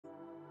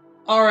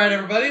Alright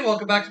everybody,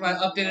 welcome back to my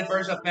updated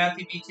version of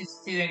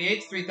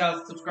MathewV21688's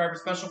 3,000 subscriber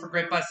special for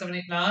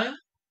Grapebuy789,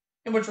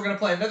 in which we're going to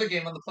play another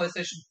game on the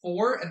PlayStation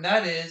 4, and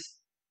that is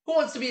Who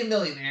Wants to Be a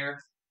Millionaire?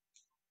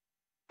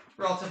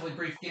 Relatively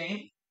brief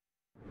game.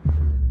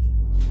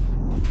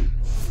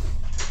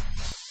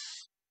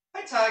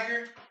 Hi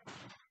Tiger.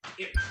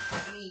 Here,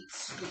 I need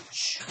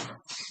scooch.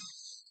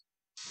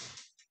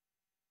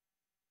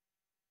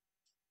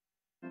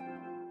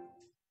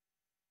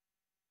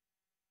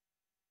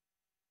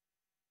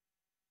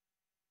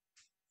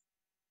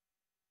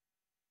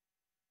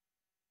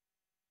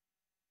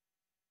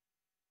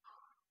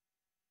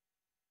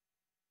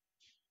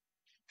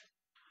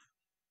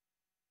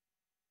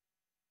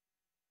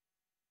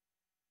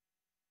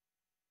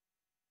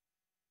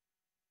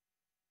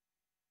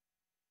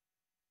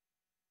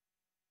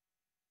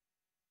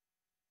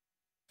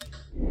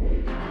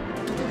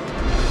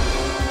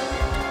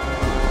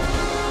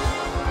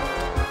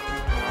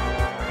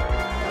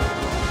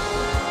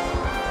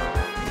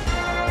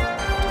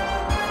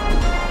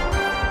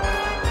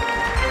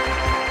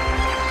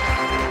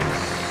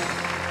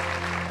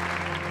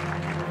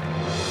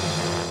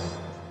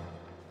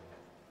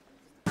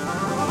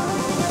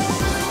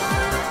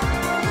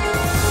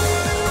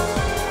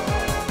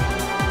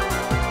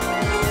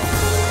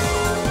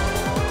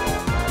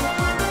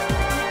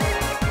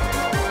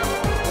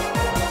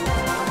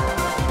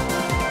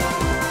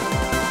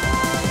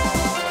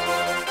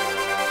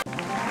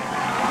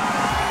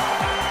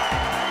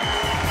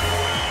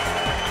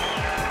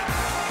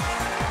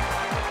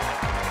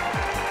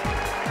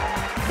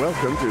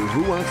 Welcome to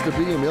Who Wants to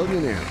Be a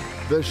Millionaire,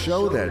 the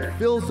show that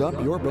fills up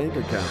your bank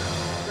account.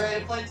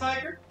 Ready to play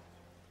Tiger?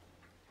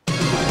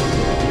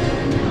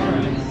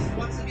 Alright, this is Who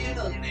Wants to Be a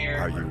Millionaire.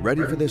 Are you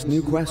ready for this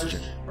new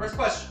question? First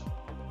question.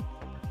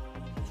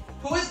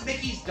 Who is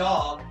Mickey's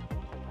dog?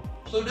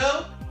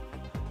 Pluto?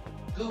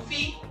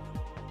 Goofy?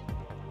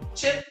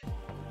 Chip?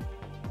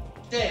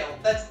 Dale.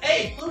 That's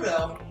A,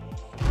 Pluto.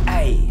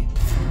 A.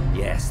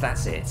 Yes,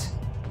 that's it.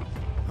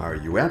 Are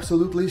you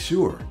absolutely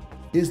sure?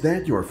 Is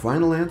that your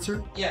final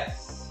answer?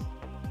 Yes.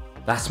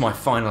 That's my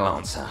final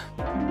answer.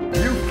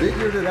 You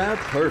figured it out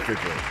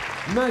perfectly.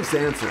 Nice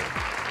answer.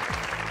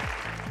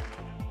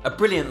 A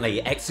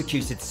brilliantly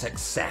executed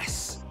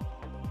success.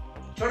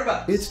 Short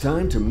about. It's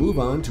time to move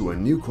on to a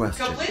new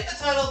question. Complete the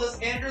title of this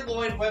Andrew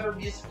Lloyd Webber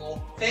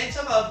musical: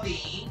 Phantom of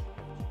the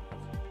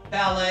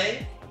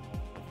Ballet,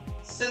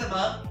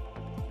 Cinema,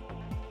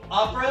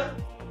 Opera,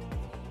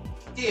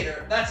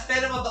 Theater. That's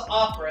Phantom of the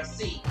Opera,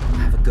 C. I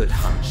have a good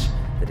hunch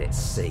that it's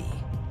C.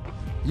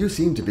 You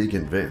seem to be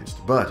convinced,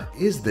 but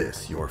is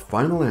this your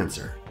final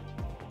answer?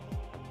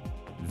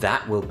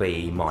 That will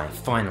be my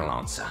final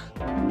answer.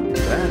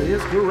 That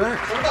is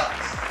correct. Short about.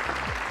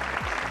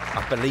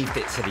 I believed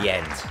it to the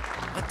end.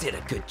 I did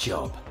a good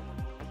job.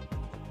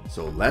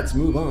 So let's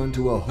move on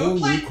to a whole Who new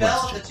played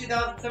Belle in the question.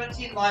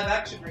 2017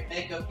 live-action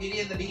remake of Beauty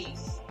and the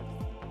Beast?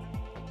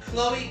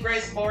 Chloe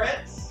Grace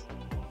Moretz,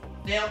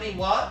 Naomi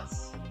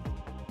Watts,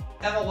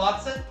 Emma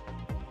Watson,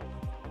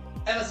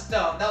 Emma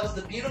Stone. That was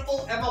the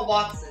beautiful Emma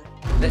Watson.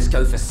 Let's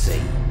go for C.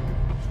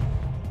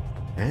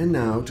 And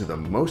now to the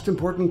most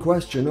important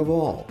question of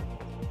all.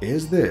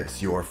 Is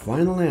this your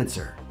final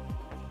answer?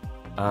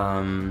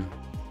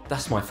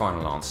 That's my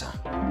final answer.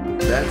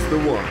 That's the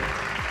one.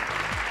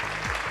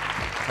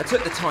 I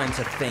took the time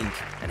to think,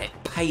 and it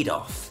paid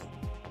off.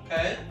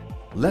 Okay.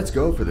 Let's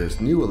go for this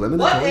new What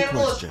eliminatory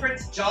animal is question.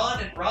 Prince John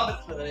in Robin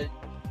Hood?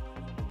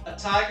 A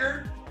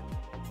tiger,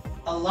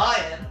 a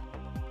lion,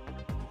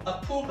 a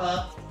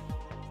puma,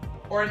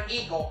 or an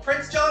eagle?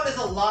 Prince John is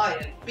a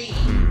lion. B.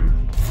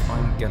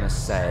 I'm gonna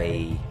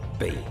say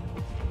B.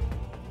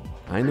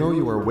 I know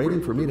you are waiting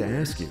for me to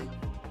ask you.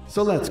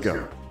 So let's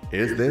go.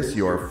 Is this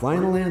your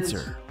final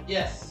answer?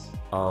 Yes.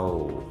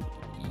 Oh,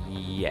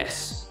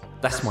 yes.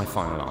 That's my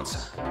final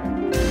answer.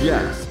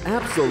 Yes,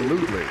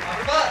 absolutely.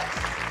 But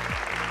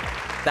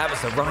That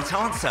was the right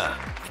answer.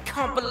 I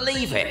can't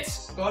believe it.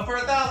 going for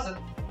 1,000.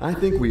 I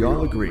think we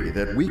all agree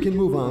that we can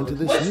move on to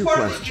this Which new part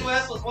of the question.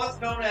 U.S. was once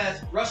known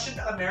as Russian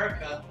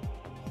America?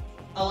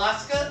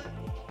 Alaska,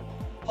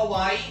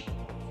 Hawaii,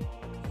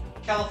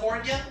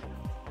 California,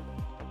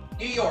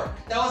 New York.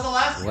 That was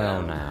Alaska.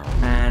 Well now,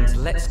 and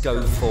let's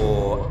go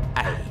for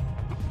A.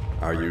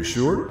 Are you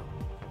sure?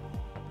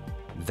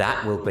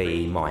 That will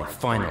be my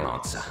final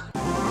answer.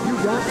 You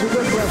got to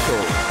the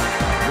threshold.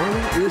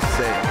 Money is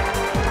safe.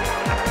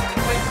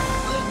 Wait,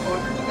 going for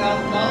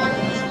 $2,000.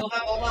 You still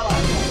have all my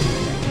life.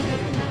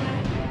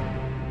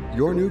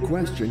 Your new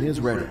question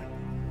is ready.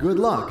 Good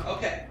luck.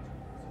 Okay.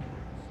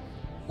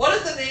 What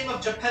is the name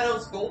of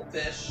Geppetto's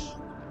goldfish?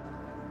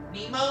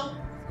 Nemo,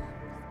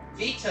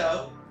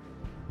 Vito,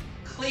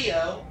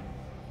 Cleo,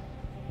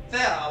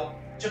 Thou.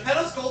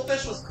 Geppetto's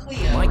goldfish was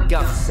Cleo. My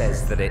gut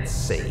says that it's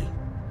C.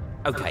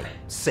 Okay,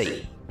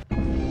 C.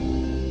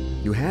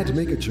 You had to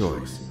make a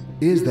choice.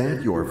 Is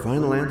that your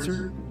final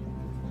answer?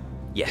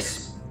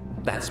 Yes,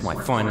 that's my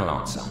final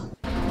answer.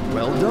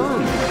 Well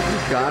done.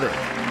 You got it.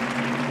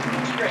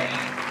 Great.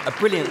 A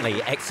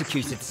brilliantly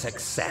executed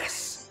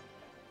success.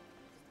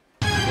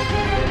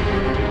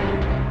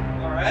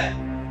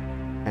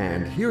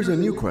 And here's a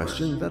new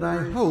question that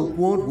I hope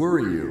won't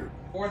worry you.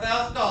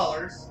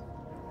 $4,000.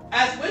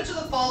 As which of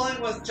the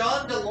following was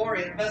John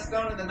DeLorean best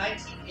known in the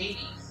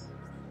 1980s?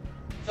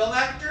 Film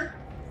actor?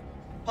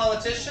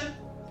 Politician?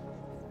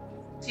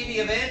 TV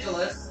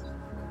evangelist?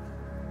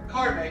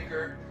 Card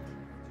maker?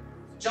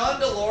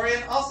 John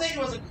DeLorean? I'll say he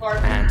was a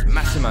card maker. And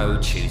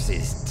Massimo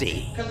chooses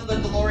D. Because of the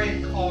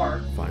DeLorean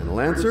car. Final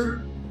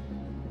answer?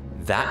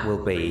 That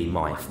will be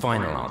my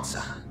final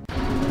answer.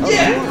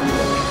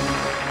 Yeah!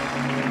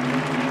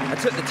 I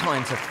took the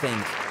time to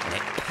think, and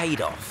it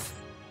paid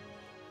off.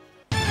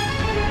 Let's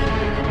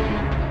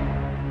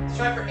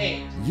try for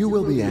 8. You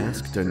will be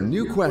asked a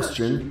new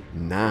question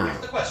now.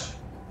 Here's the question.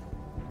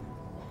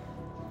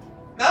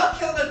 Mount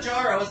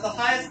Kilimanjaro is the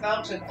highest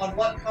mountain on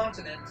what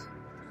continent?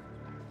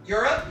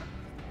 Europe?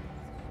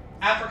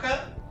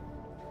 Africa?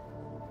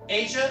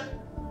 Asia?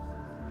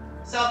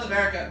 South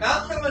America.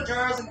 Mount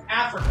Kilimanjaro is in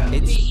Africa.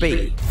 It's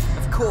B,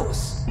 of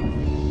course.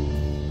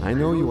 I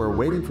know you are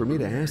waiting for me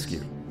to ask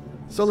you.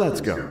 So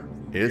let's go.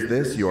 Is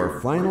this your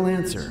final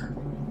answer?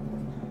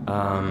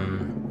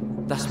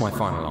 That's my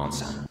final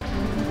answer.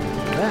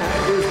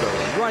 That is the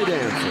right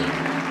answer.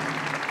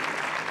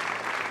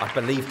 I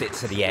believed it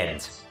to the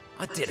end.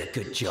 I did a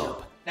good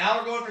job. Now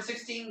we're going for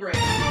 16 grand.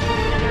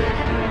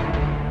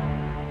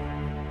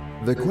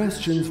 The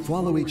questions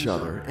follow each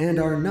other and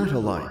are not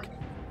alike.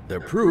 The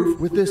proof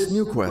with this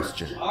new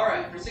question.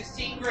 Alright, for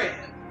 16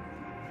 grand.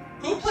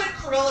 Who played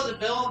Cruella de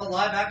Vil in the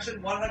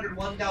live-action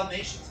 101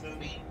 Dalmatians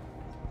movie?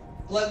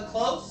 Glenn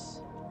Close?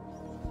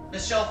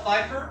 Michelle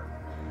Pfeiffer?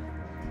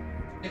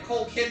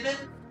 Nicole Kidman?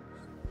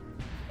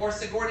 Or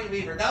Sigourney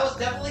Weaver? That was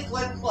definitely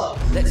Glenn Close.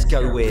 Let's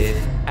go with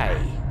A.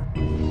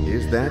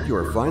 Is that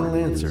your final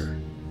answer?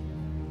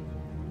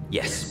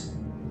 Yes,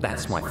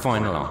 that's my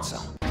final answer.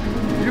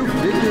 You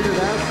figured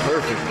it out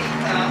perfectly.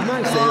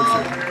 Nice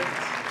answer.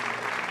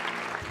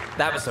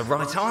 That was the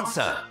right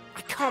answer.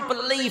 I can't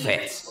believe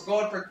it. We're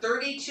going for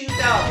 $32.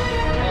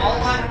 All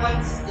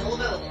lifelines still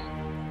available.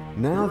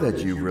 Now that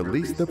you've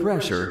released the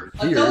pressure,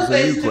 A here's double a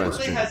base new typically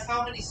question. has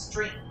how many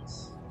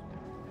strings?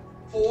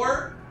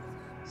 4,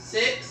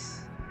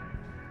 6,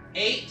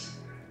 8,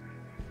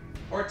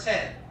 or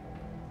 10?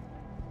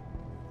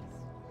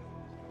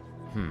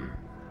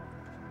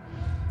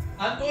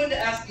 I'm going to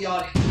ask the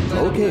audience.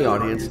 Okay,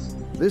 audience,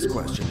 this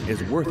question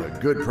is worth a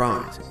good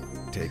prize.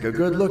 Take a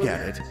good look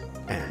at it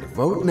and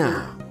vote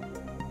now.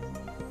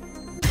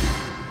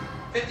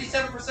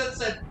 57%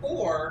 said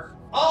 4.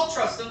 I'll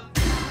trust them.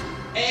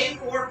 A,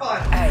 4,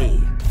 5. A.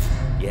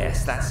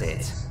 Yes, that's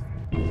it.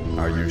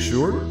 Are you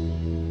sure?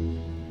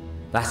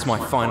 That's my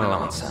final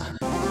answer.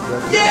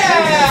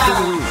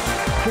 Yeah!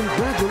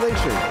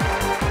 Congratulations!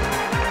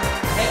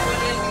 Hey,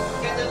 William, you can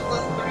get this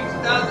plus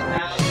 32,000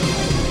 now.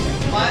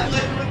 5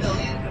 life from a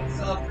million, and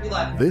still have 3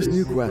 life. This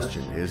new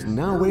question is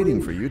now waiting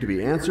for you to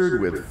be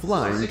answered with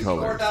flying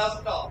colors.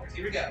 $64,000.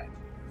 Here we go.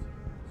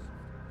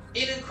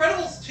 In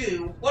Incredibles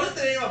 2, what is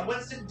the name of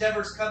Winston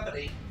Dever's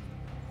company?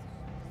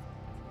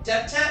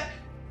 DevTech?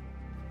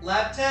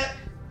 LabTech?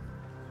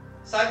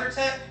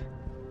 Cybertech?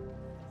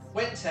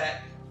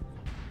 WinTech?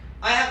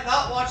 I have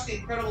not watched The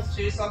Incredibles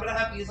 2, so I'm going to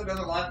have to use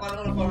another lifeline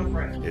on a phone a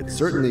friend. It's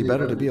certainly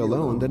better to be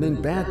alone than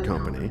in bad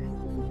company.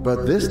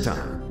 But this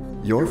time,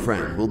 your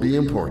friend will be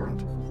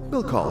important.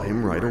 We'll call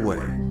him right away.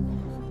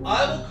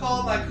 I will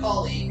call my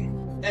colleague,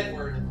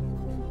 Edward.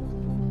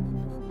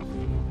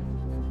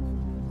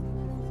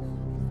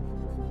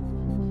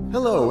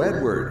 Hello,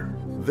 Edward.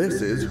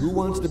 This is Who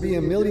Wants to Be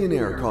a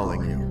Millionaire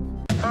calling you.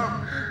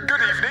 Oh,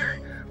 good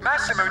evening.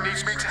 Massimo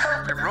needs me to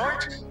help him,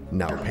 right?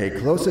 Now pay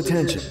close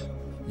attention.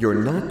 You're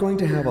not going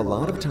to have a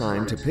lot of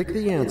time to pick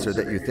the answer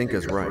that you think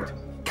is right.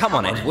 Come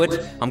on,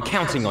 Edward. I'm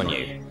counting on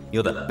you.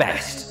 You're the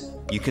best.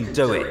 You can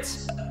do it.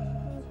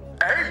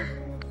 A?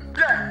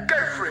 Yeah,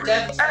 go for it.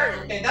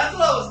 DevTech. Okay, that's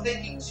what I was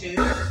thinking too.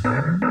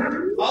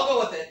 I'll go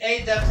with it.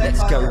 A, DevTech.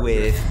 Let's go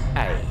with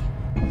A.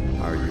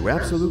 Are you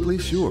absolutely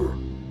sure?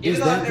 Is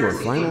Even though I've that never your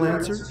seen final The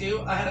answer? Incredibles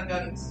 2, I had a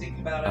gut instinct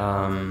about it.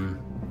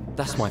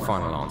 That's my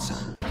final answer.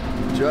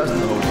 Just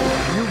hope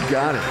you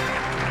got it.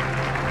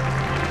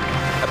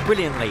 A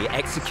brilliantly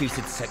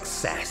executed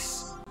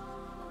success.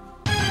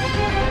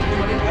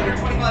 Under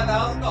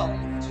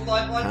 $25,000. 2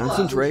 lifelines left.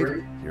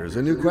 Concentrate. Here's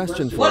a new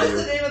question for What is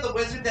the you. name of the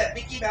wizard that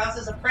Mickey Mouse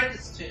is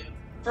apprenticed to?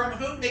 From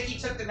whom Mickey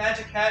took the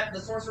magic hat in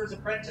The Sorcerer's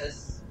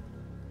Apprentice?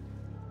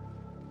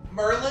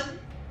 Merlin?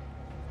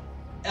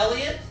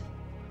 Elliot?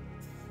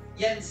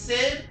 Yen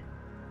Sid?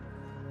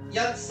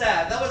 Young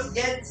Sad. That was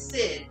Yen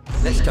Sid.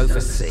 Let's go for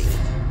C.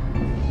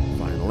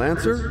 Final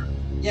answer?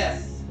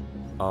 Yes.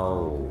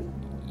 Oh,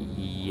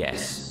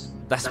 yes.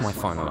 That's my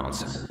final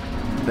answer.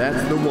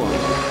 That's the one.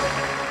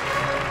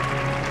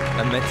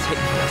 A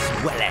meticulous,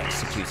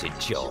 well-executed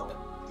job.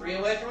 3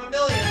 away from $1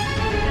 million.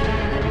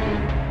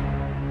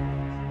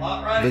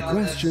 Lot riding The on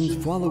this. questions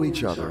follow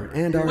each other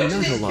and are Which of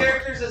not these alike.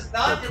 characters is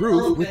not The an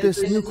proof with elephant this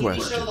in new the TV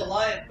question. show The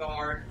Lion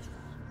Guard?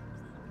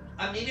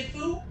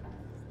 Aminifu?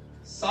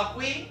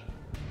 Sakwi?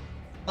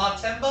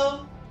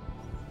 Matembo?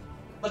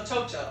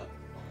 Matoto?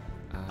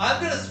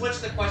 I'm gonna switch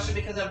the question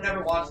because I've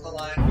never watched The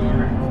Lion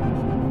Guard.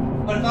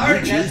 But if I You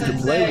already choose guessed, to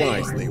I'd play say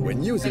wisely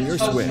when using your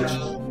it's Switch.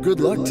 Tokyo. Good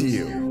luck to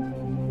you.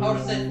 I would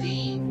have said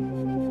D.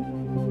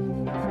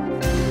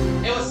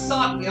 It was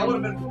Saki. I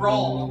would have been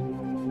wrong.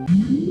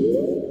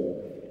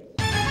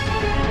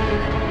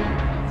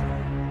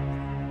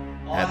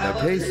 At the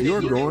pace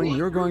you're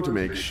going to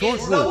make short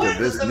work of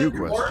this new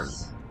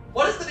question.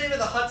 What is the name of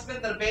the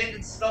huntsman that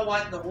abandoned Snow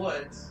White in the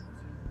woods?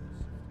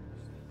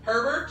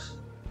 Herbert,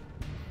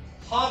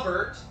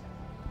 Humbert,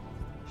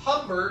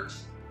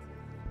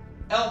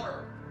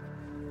 Elmer.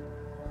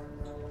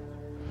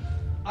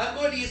 I'm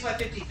going to use my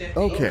 50-50.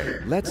 Okay,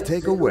 let's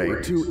take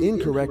away 2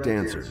 incorrect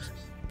answers.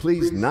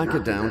 Please knock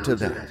it down to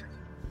that.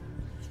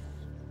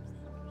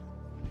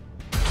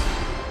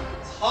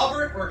 It's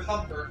Hubbard or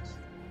Humbert?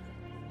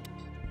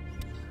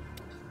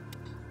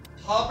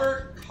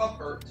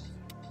 Humbert.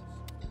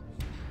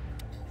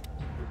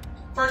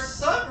 For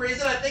some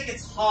reason, I think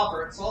it's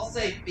Hubbard, so I'll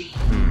say B.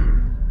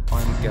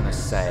 I'm gonna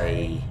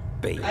say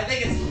B. I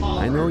think it's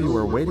Hubbard. I know you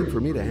were waiting for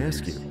me to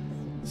ask you.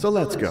 So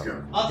let's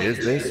go. Is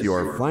this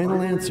your final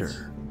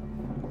answer?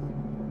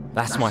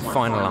 That's my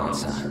final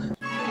answer.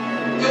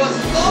 It was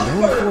And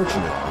Hubbard!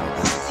 unfortunately,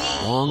 that's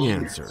the wrong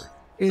answer. So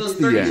It's it's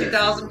the end.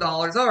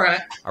 $32,000.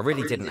 Alright. I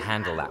really didn't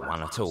handle that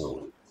one at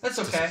all. That's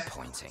okay.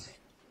 Disappointing.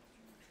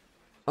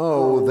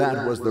 Oh,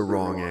 that was the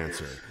wrong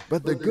answer.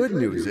 But the good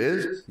news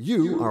is,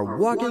 you are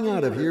walking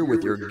out of here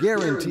with your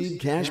guaranteed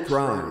cash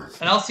prize.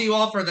 And I'll see you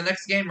all for the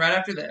next game right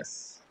after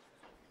this.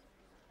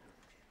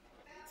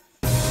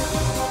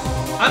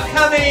 I'm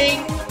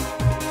coming!